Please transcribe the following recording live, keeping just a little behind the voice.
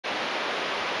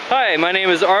Hi, my name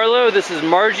is Arlo, this is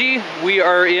Margie. We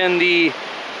are in the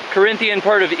Corinthian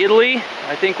part of Italy.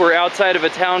 I think we're outside of a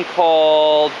town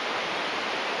called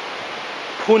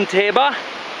Pontebba.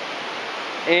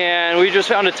 And we just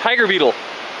found a tiger beetle.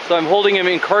 So I'm holding him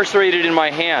incarcerated in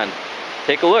my hand.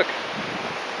 Take a look.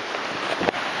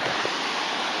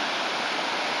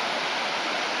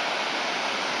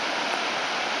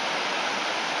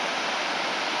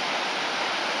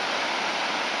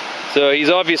 So he's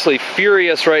obviously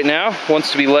furious right now,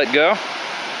 wants to be let go.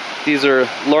 These are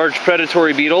large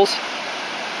predatory beetles.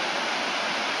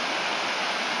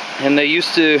 And they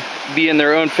used to be in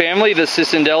their own family, the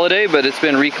Cicindelidae, but it's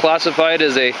been reclassified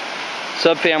as a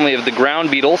subfamily of the ground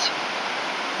beetles.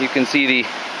 You can see the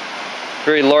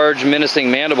very large, menacing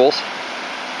mandibles.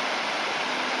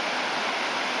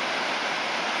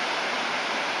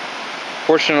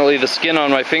 Fortunately, the skin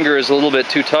on my finger is a little bit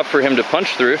too tough for him to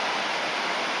punch through.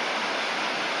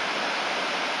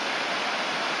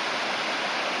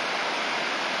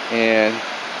 And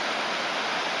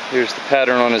here's the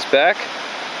pattern on his back.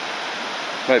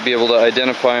 Might be able to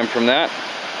identify him from that.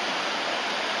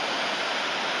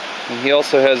 And he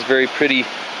also has very pretty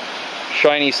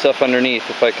shiny stuff underneath.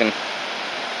 If I can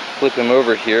flip him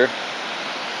over here.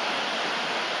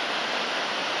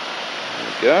 There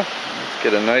we go. Let's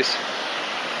get a nice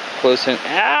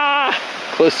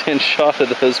close-in shot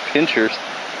of those pinchers.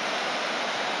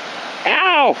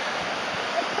 Ow!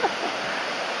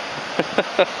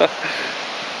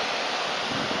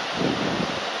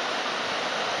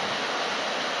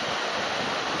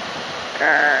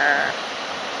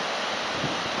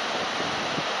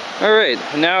 Alright,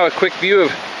 now a quick view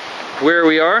of where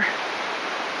we are.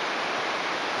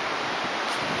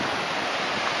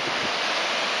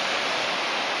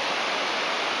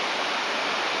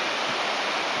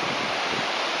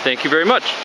 Thank you very much.